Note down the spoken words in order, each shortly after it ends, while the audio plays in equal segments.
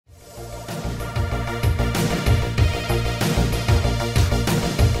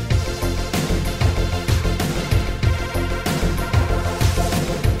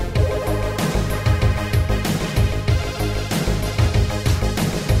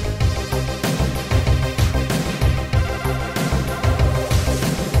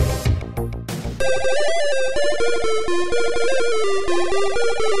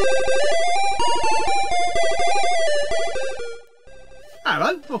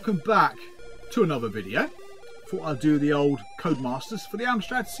welcome back to another video. Thought I'd do the old Codemasters for the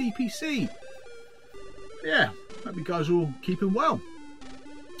Amstrad CPC. Yeah, hope you guys are all keeping well.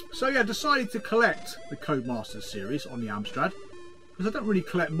 So yeah, decided to collect the Codemasters series on the Amstrad because I don't really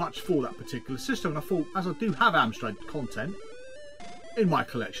collect much for that particular system, and I thought, as I do have Amstrad content in my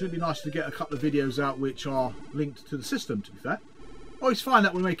collection, it'd be nice to get a couple of videos out which are linked to the system, to be fair. I always find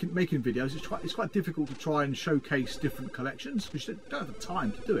that when making videos, it's quite difficult to try and showcase different collections because you don't have the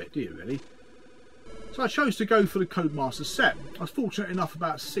time to do it, do you really? So I chose to go for the Codemasters set. I was fortunate enough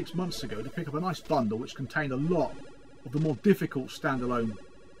about 6 months ago to pick up a nice bundle which contained a lot of the more difficult standalone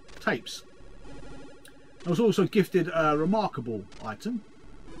tapes. I was also gifted a remarkable item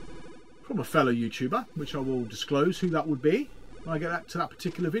from a fellow YouTuber, which I will disclose who that would be when I get to that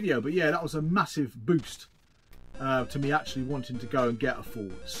particular video. But yeah, that was a massive boost to me actually wanting to go and get a full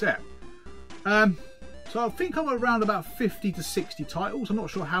set. So I think I'm around about 50 to 60 titles. I'm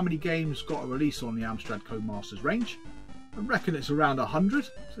not sure how many games got a release on the Amstrad Codemasters range. I reckon it's around 100,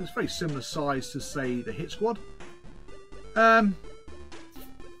 so it's very similar size to, say, the Hit Squad. I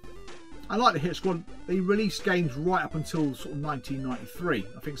like the Hit Squad. They released games right up until sort of 1993.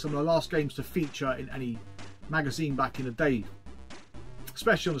 I think some of the last games to feature in any magazine back in the day,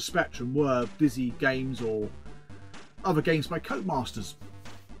 especially on the Spectrum, were Dizzy games or other games by Codemasters.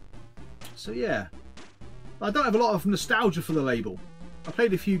 So yeah, I don't have a lot of nostalgia for the label. I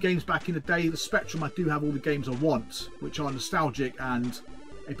played a few games back in the day. The Spectrum, I do have all the games I want, which are nostalgic, and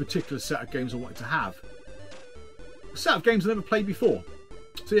a particular set of games I wanted to have. A set of games I never played before.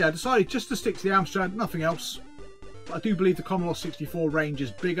 So yeah, I decided just to stick to the Amstrad, nothing else. But I do believe the Commodore 64 range is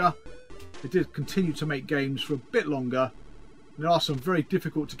bigger. They did continue to make games for a bit longer. There are some very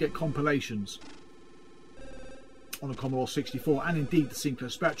difficult to get compilations on the Commodore 64 and indeed the Sinclair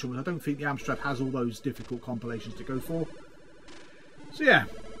Spectrum, and I don't think the Amstrad has all those difficult compilations to go for. So yeah,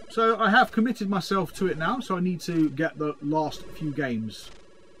 so I have committed myself to it now, so I need to get the last few games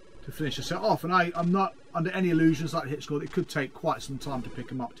to finish the set off, and I'm not under any illusions like the Hit Squad. It could take quite some time to pick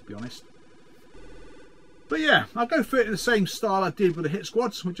them up, to be honest. But yeah, I'll go through it in the same style I did with the Hit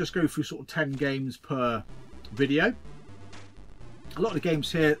Squads. We'll just go through sort of 10 games per video. A lot of the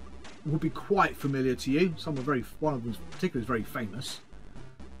games here will be quite familiar to you. Some are one of them particularly is very famous.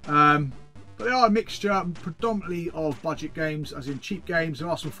 But they are a mixture predominantly of budget games, as in cheap games. There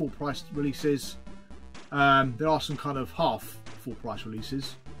are some full price releases. There are some kind of half full price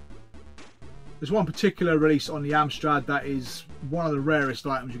releases. There's one particular release on the Amstrad that is one of the rarest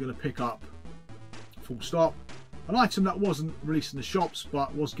items you're going to pick up, full stop. An item that wasn't released in the shops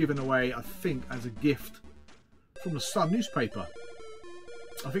but was given away, I think, as a gift from the Sun newspaper.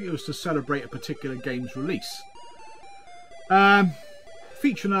 I think it was to celebrate a particular game's release.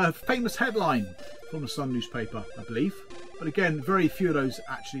 Featuring a famous headline from the Sun newspaper, I believe. But again, very few of those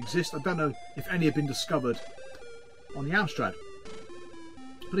actually exist. I don't know if any have been discovered on the Amstrad.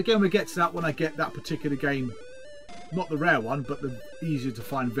 But again, we'll get to that when I get that particular game. Not the rare one, but the easier to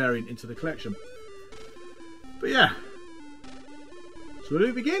find variant into the collection. But yeah. So where do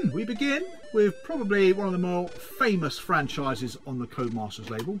we begin? We begin with probably one of the more famous franchises on the Codemasters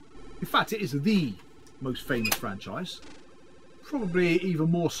label. In fact, it is the most famous franchise. Probably even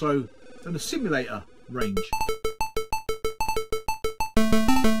more so than the simulator range.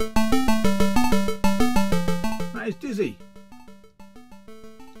 That is Dizzy.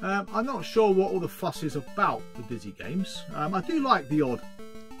 I'm not sure what all the fuss is about the Dizzy games. I do like the odd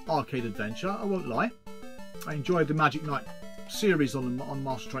arcade adventure, I won't lie. I enjoyed the Magic Knight series on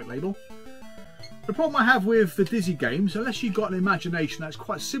Master Track label. The problem I have with the Dizzy games, unless you've got an imagination that's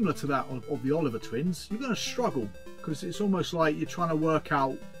quite similar to that of the Oliver twins, you're going to struggle, because it's almost like you're trying to work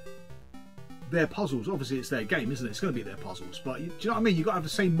out their puzzles. Obviously it's their game, isn't it? It's going to be their puzzles, but do you know what I mean? You've got to have the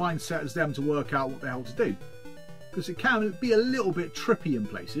same mindset as them to work out what the hell to do, because it can be a little bit trippy in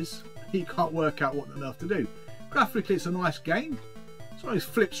places. You can't work out what on earth to do. Graphically it's a nice game. It's one of those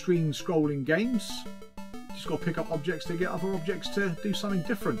flip screen scrolling games. Just got to pick up objects to get other objects to do something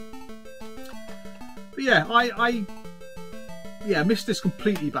different. But yeah, I missed this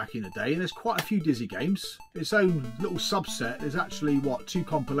completely back in the day, and there's quite a few Dizzy games. Its own little subset. There's actually, what, 2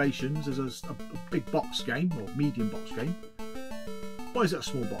 compilations. There's a big box game, or medium box game. Or is it a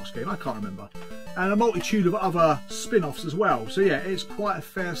small box game? I can't remember. And a multitude of other spin-offs as well. So yeah, it's quite a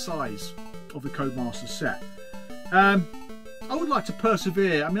fair size of the Codemasters set. I would like to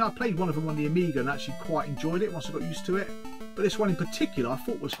persevere. I mean, I played one of them on the Amiga and actually quite enjoyed it once I got used to it. But this one in particular I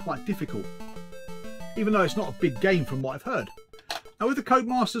thought was quite difficult, even though it's not a big game from what I've heard. Now with the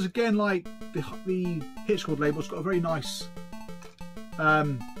Codemasters, again, like the Hit Squad label, it's got a very nice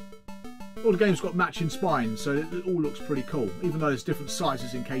All the games got matching spines, so it all looks pretty cool, even though there's different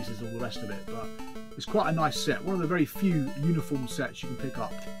sizes in cases and all the rest of it. But it's quite a nice set, one of the very few uniform sets you can pick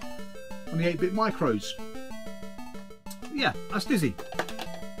up on the 8-bit micros. Yeah, that's Dizzy.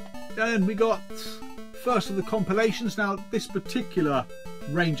 Then we got first of the compilations. Now this particular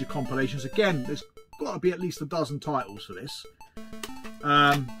range of compilations, again, there's got to be at least a dozen titles for this.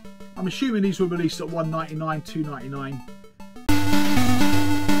 I'm assuming these were released at $1.99, $2.99.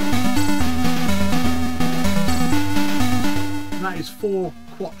 And that is for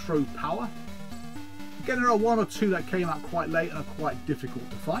Quattro Power. Again, there are one or two that came out quite late and are quite difficult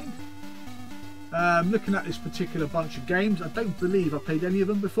to find. Looking at this particular bunch of games, I don't believe I've played any of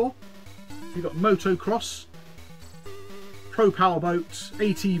them before. You've got Motocross, Pro Powerboat,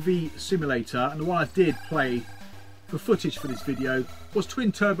 ATV Simulator, and the one I did play for footage for this video was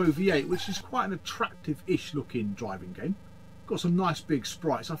Twin Turbo V8, which is quite an attractive-ish looking driving game. Got some nice big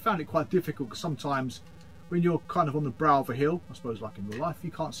sprites. I found it quite difficult because sometimes when you're kind of on the brow of a hill, I suppose like in real life,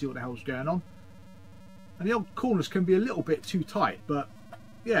 you can't see what the hell's going on. And the old corners can be a little bit too tight, but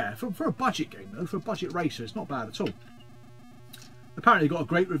yeah, for a budget game though, for a budget racer, it's not bad at all. Apparently got a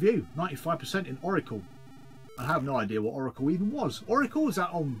great review, 95% in Oracle. I have no idea what Oracle even was. Oracle, is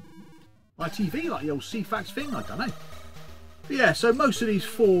that on ITV, like the old CFAX thing? I don't know. But yeah, so most of these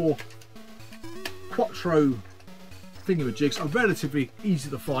 4 Quattro thingamajigs are relatively easy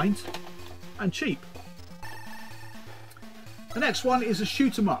to find and cheap. The next one is a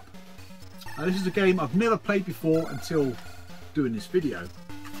shoot 'em up. Now this is a game I've never played before until doing this video.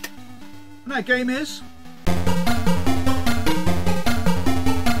 And that game is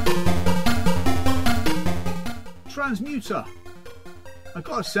Transmuter. I've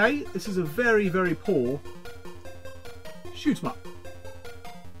got to say, this is a very, very poor shoot 'em up.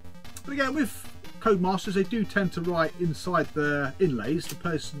 But again, with codemasters, they do tend to write inside the inlays the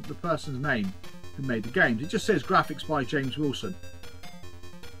person's name who made the games. It just says graphics by James Wilson.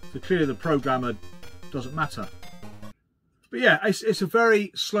 So clearly the programmer doesn't matter. But yeah, it's a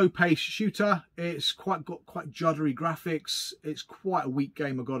very slow-paced shooter. It's got quite juddery graphics. It's quite a weak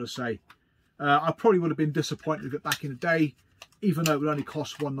game, I've got to say. I probably would have been disappointed with it back in the day, even though it would only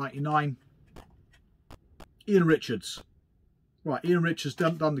cost $1.99. Ian Richards. Right, Ian Richards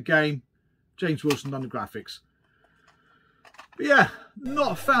done the game. James Wilson done the graphics. But yeah,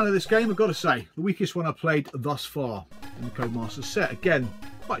 not a fan of this game, I've got to say. The weakest one I played thus far in the Codemasters set. Again,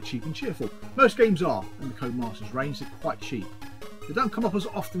 quite cheap and cheerful. Most games are in the Codemasters range, they're quite cheap. They don't come up as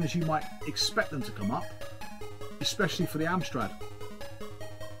often as you might expect them to come up, especially for the Amstrad.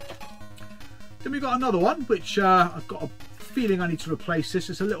 Then we've got another one, which I've got a feeling I need to replace this.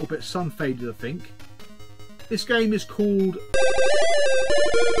 It's a little bit sun faded, I think. This game is called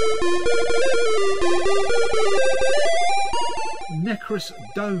Necros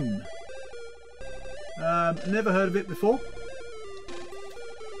Dome. Never heard of it before.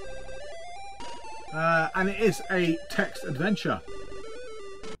 And it is a text adventure.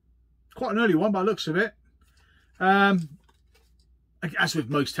 Quite an early one by the looks of it. As with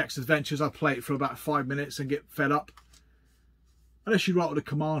most text adventures, I play it for about 5 minutes and get fed up. Unless you write all the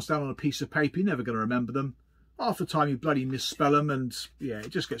commands down on a piece of paper, you're never going to remember them. Half the time you bloody misspell them, and yeah, it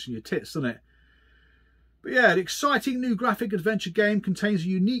just gets in your tits, doesn't it? But yeah, the exciting new graphic adventure game contains a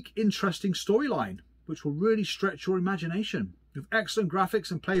unique, interesting storyline, which will really stretch your imagination. With excellent graphics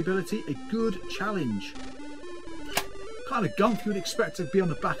and playability, a good challenge. Kind of gunk you would expect to be on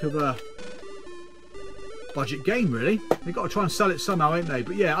the back of a budget game, really. They've got to try and sell it somehow, ain't they?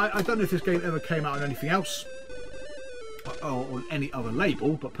 But yeah, I don't know if this game ever came out on anything else or on any other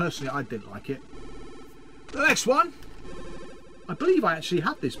label, but personally I didn't like it. The next one, I believe I actually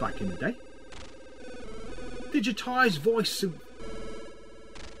had this back in the day. Digitized voice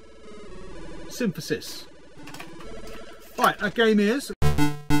synthesis. Right, that game is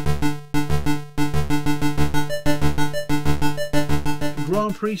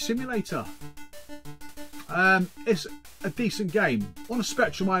Grand Prix Simulator. It's a decent game. On a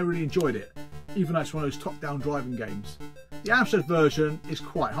Spectrum I really enjoyed it, even though it's one of those top-down driving games. The Amstrad version is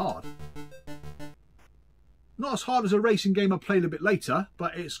quite hard. Not as hard as a racing game I played a bit later,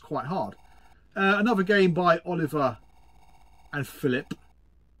 but it's quite hard. Another game by Oliver and Philip.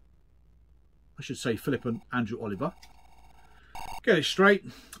 I should say Philip and Andrew Oliver. Get it straight.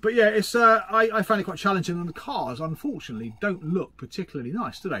 But yeah, it's I found it quite challenging, and the cars, unfortunately, don't look particularly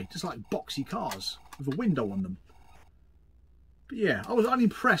nice, do they? Just like boxy cars with a window on them. But yeah, I was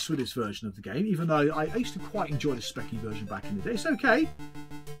unimpressed with this version of the game, even though I used to quite enjoy the specky version back in the day. It's okay.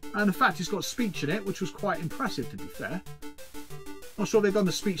 And the fact it's got speech in it, which was quite impressive, to be fair. Not sure they've done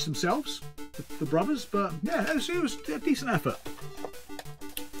the speech themselves, the brothers, but yeah, it was a decent effort.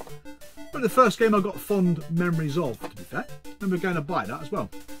 But Probably the first game I got fond memories of, to be fair. I remember going to buy that as well.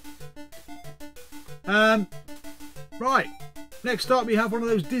 Right, next up we have one of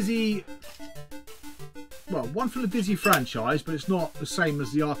those Dizzy, well, one from the Dizzy franchise, but it's not the same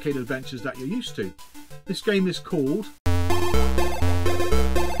as the arcade adventures that you're used to. This game is called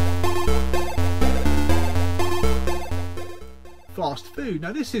Fast Food.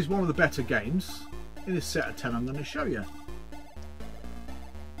 Now this is one of the better games in this set of 10 I'm going to show you.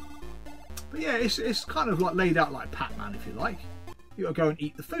 But yeah, it's kind of like laid out like Pac-Man, if you like. You got to go and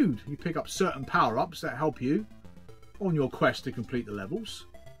eat the food. You pick up certain power-ups that help you on your quest to complete the levels.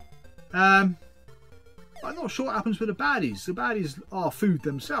 I'm not sure what happens with the baddies. The baddies are food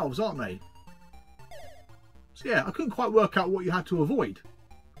themselves, aren't they? So yeah, I couldn't quite work out what you had to avoid.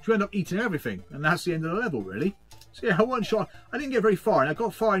 You end up eating everything, and that's the end of the level, really. So yeah, I wasn't sure. I didn't get very far, and I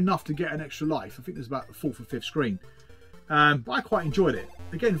got far enough to get an extra life. I think there's about the 4th or 5th screen. But I quite enjoyed it.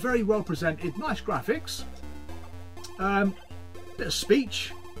 Again, very well presented, nice graphics. Bit of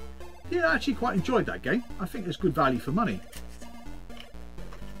speech. Yeah, I actually quite enjoyed that game. I think it's good value for money.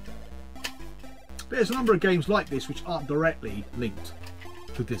 But there's a number of games like this which aren't directly linked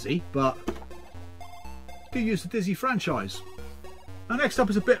to Dizzy, but do use the Dizzy franchise. Now next up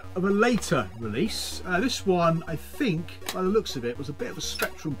is a bit of a later release. This one, I think, by the looks of it, was a bit of a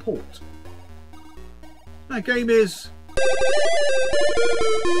Spectrum port. That game is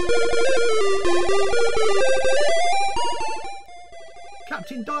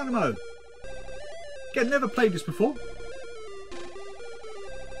Captain Dynamo. Again, never played this before,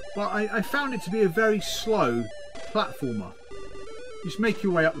 but I found it to be a very slow platformer. You just make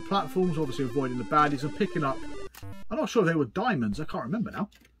your way up the platforms, obviously avoiding the baddies and picking up, I'm not sure if they were diamonds, I can't remember now.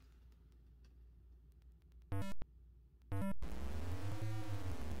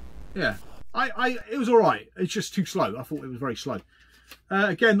 Yeah, it was alright, it's just too slow. I thought it was very slow.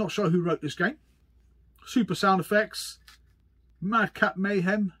 Again, not sure who wrote this game. Super sound effects, madcap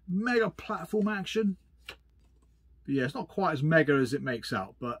mayhem, mega platform action. But yeah, it's not quite as mega as it makes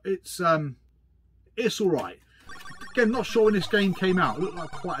out, but it's alright. Again, not sure when this game came out. It looked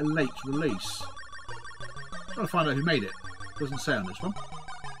like quite a late release. Trying to find out who made it. Doesn't say on this one.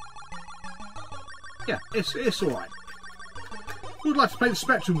 Yeah, it's alright. Would like to play the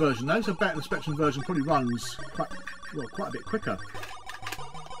Spectrum version though, so I bet the Spectrum version probably runs quite a bit quicker.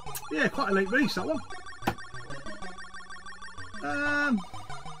 Yeah, quite a late release, that one.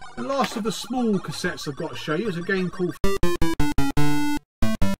 The last of the small cassettes I've got to show you is a game called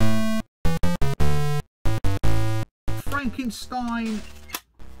Frankenstein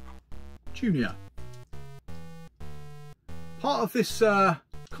Jr. Part of this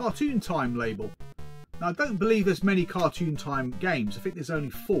Cartoon Time label. Now, I don't believe there's many Cartoon Time games. I think there's only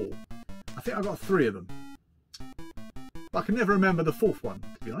 4. I think I got 3 of them. But I can never remember the 4th one,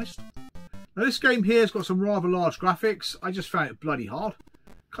 to be honest. Now, this game here has got some rather large graphics. I just found it bloody hard.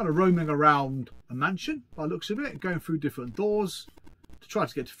 Kind of roaming around a mansion, by the looks of it, going through different doors to try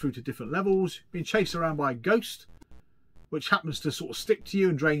to get through to different levels. Being chased around by a ghost, which happens to sort of stick to you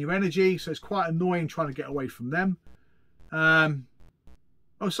and drain your energy. So it's quite annoying trying to get away from them.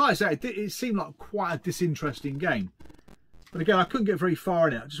 Besides that, it seemed like quite a disinteresting game. But again, I couldn't get very far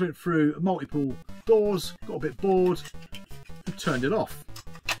in it. I just went through multiple doors, got a bit bored, and turned it off.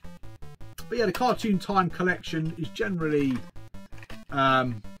 But yeah, the Cartoon Time collection is generally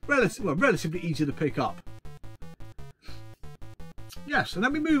relatively easy to pick up. Yes, and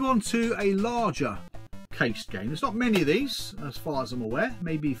then we move on to a larger cased game. There's not many of these, as far as I'm aware.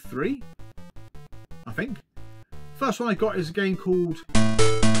 Maybe 3, I think. First one I got is a game called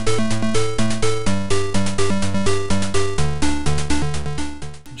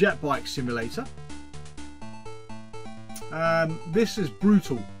Jet Bike Simulator. This is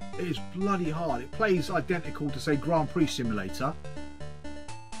brutal. It is bloody hard. It plays identical to, say, Grand Prix Simulator,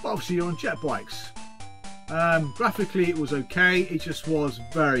 but obviously you're on jet bikes. Graphically it was okay, it just was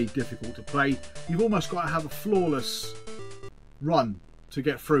very difficult to play. You've almost got to have a flawless run to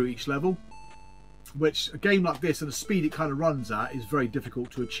get through each level, which a game like this and the speed it kind of runs at is very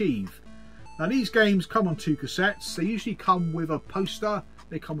difficult to achieve. Now these games come on 2 cassettes. They usually come with a poster,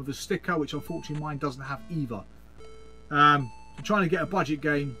 they come with a sticker, which unfortunately mine doesn't have either. So trying to get a budget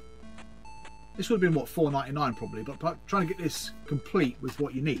game, this would have been what, $4.99 probably, but trying to get this complete with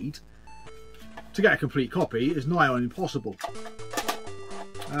what you need to get a complete copy is nigh on impossible.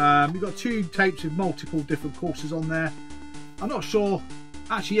 You've got 2 tapes with multiple different courses on there. I'm not sure.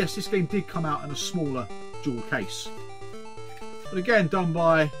 Actually, yes, this game did come out in a smaller dual case. But again, done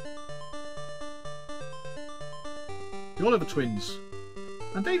by the Oliver Twins.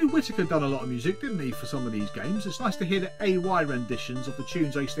 And David Whittaker done a lot of music, didn't he, for some of these games. It's nice to hear the AY renditions of the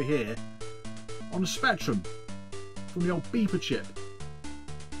tunes I used to hear on the Spectrum from the old beeper chip.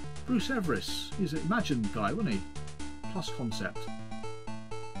 Bruce Everest, he's an Imagine guy, wasn't he? Plus Concept.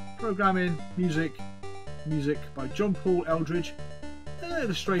 Programming, music by John Paul Eldridge,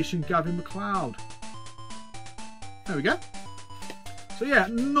 illustration Gavin MacLeod. There we go. So yeah,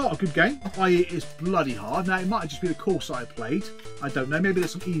 not a good game, i.e. it's bloody hard. Now it might just be the course I played, I don't know, maybe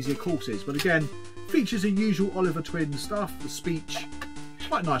there's some easier courses, but again, features the usual Oliver Twin stuff, the speech,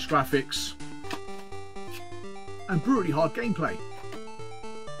 quite nice graphics, and brutally hard gameplay.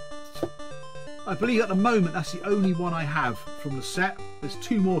 I believe at the moment that's the only one I have from the set. There's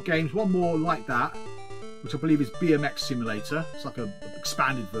 2 more games, one more like that, which I believe is BMX Simulator. It's like an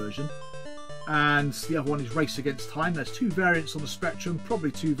expanded version. And the other one is Race Against Time. There's 2 variants on the Spectrum,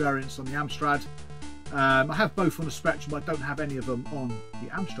 probably 2 variants on the Amstrad. I have both on the Spectrum, but I don't have any of them on the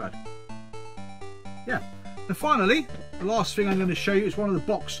Amstrad. Yeah. And finally, the last thing I'm going to show you is one of the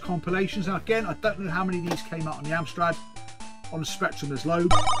boxed compilations. And again, I don't know how many of these came out on the Amstrad. On the Spectrum, there's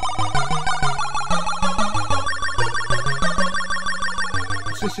loads.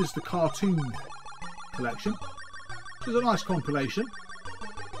 So this is the cartoon collection, which is a nice compilation.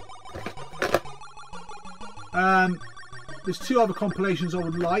 There's 2 other compilations I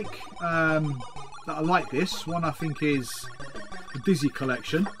would like that are like this. One I think is the Dizzy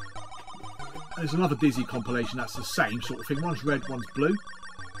collection. There's another Dizzy compilation that's the same sort of thing. One's red, one's blue,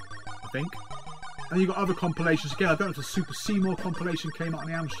 I think. And you've got other compilations. Again, I don't know if the Super Seymour compilation came out on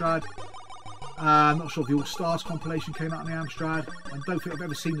the Amstrad. I'm not sure if the All Stars compilation came out on the Amstrad. I don't think I've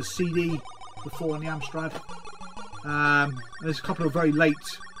ever seen the CD before on the Amstrad. There's a couple of very late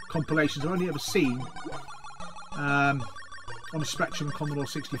compilations I've only ever seen on the Spectrum and Commodore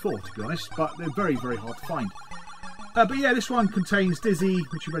 64, to be honest, but they're very, very hard to find. But yeah, this one contains Dizzy,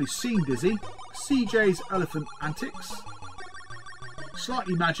 which you've already seen Dizzy, CJ's Elephant Antics,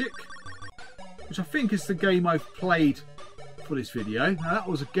 Slightly Magic, which I think is the game I've played for this video. Now that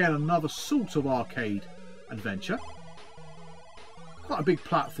was again another sort of arcade adventure. Quite a big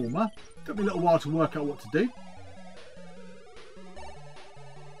platformer. Took me a little while to work out what to do.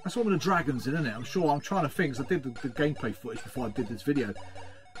 That's one with the dragons in, isn't it? I'm sure. I'm trying to think, because I did the gameplay footage before I did this video.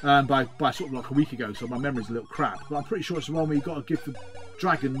 By sort of like a week ago, so my memory's a little crap. But I'm pretty sure it's the one where you've got to give the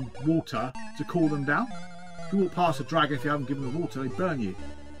dragon water to cool them down. If you walk past a dragon, if you haven't given them the water, they burn you.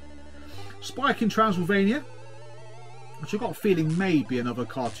 Spike in Transylvania, which I've got a feeling may be another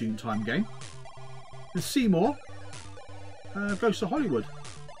cartoon time game. And Seymour Goes to Hollywood.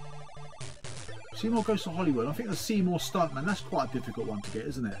 Seymour Goes to Hollywood. I think the Seymour Stuntman, that's quite a difficult one to get,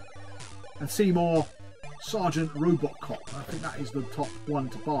 isn't it? And Seymour Sergeant Robot Cop. I think that is the top one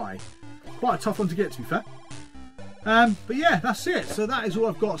to buy. Quite a tough one to get, to be fair. But yeah, that's it. So that is all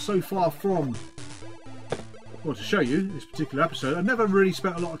I've got so far from, well, to show you this particular episode. I've never really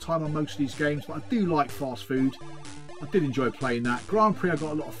spent a lot of time on most of these games, but I do like fast food. I did enjoy playing that. Grand Prix, I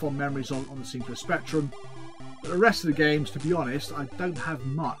got a lot of fond memories on the Sinclair Spectrum. But the rest of the games, to be honest, I don't have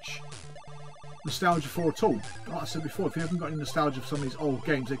much nostalgia for at all. Like I said before, if you haven't got any nostalgia for some of these old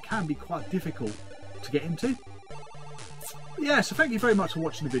games, they can be quite difficult to get into. But yeah, so thank you very much for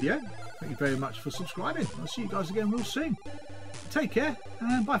watching the video. Thank you very much for subscribing. I'll see you guys again real soon. Take care,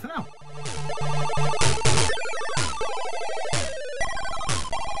 and bye for now.